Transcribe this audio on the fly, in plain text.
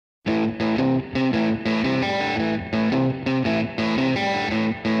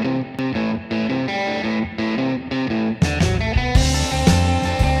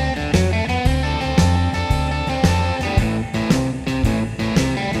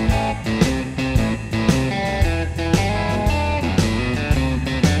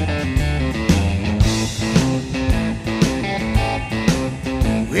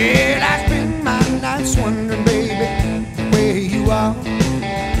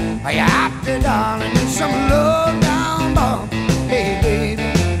say, darling, need some love down bomb. Hey, baby,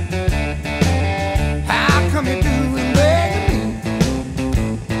 how come you doing begging me?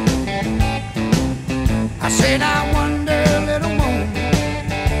 I said, I wonder, little woman,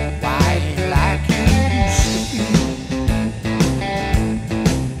 why you ain't like you used to be.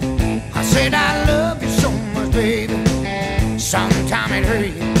 I said, I love you so much, baby. Sometimes it hurt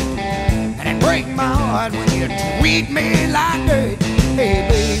you, and it breaks my heart when you treat me like dirt. Hey,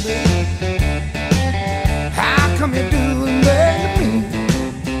 baby, how come you doing that to me?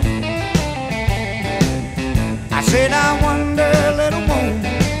 I said, I wonder, little woman,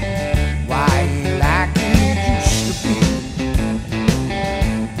 why you ain't like you used to be.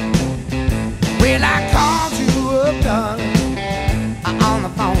 Well, I called you up, darling, on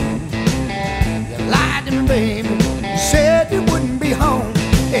the phone. You lied to me, baby. You said you wouldn't be home.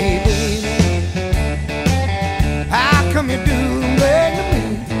 Hey, baby, how come you doing that to me?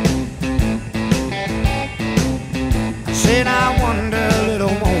 I said, I wonder,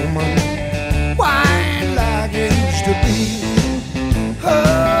 little woman, why ain't like it used to be.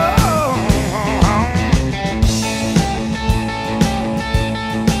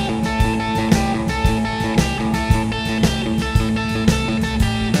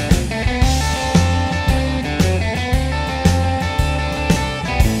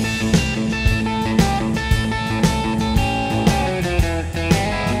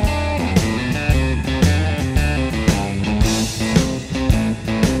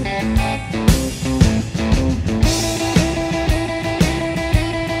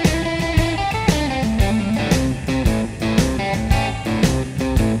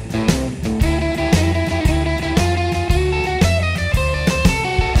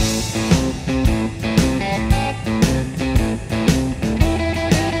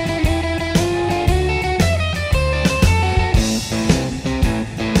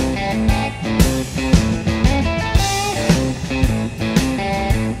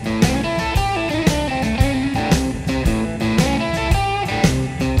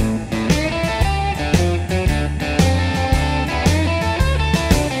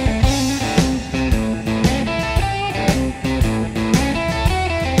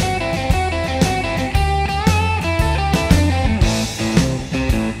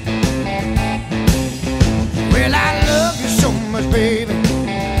 Baby,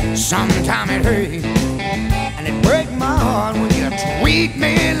 sometimes it hurts, and it breaks my heart when you treat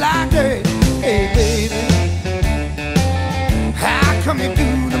me like dirt. Hey, baby, how come you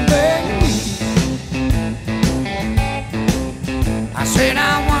do the begging me? I said, I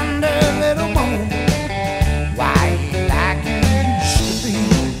wonder, little woman, why you ain't like you used to be.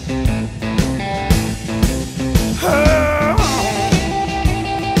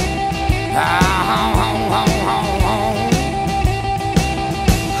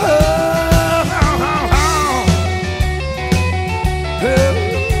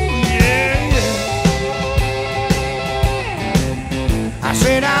 I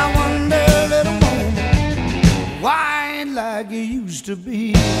said, I wonder, little woman, why ain't like you used to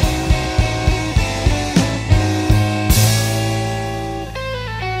be.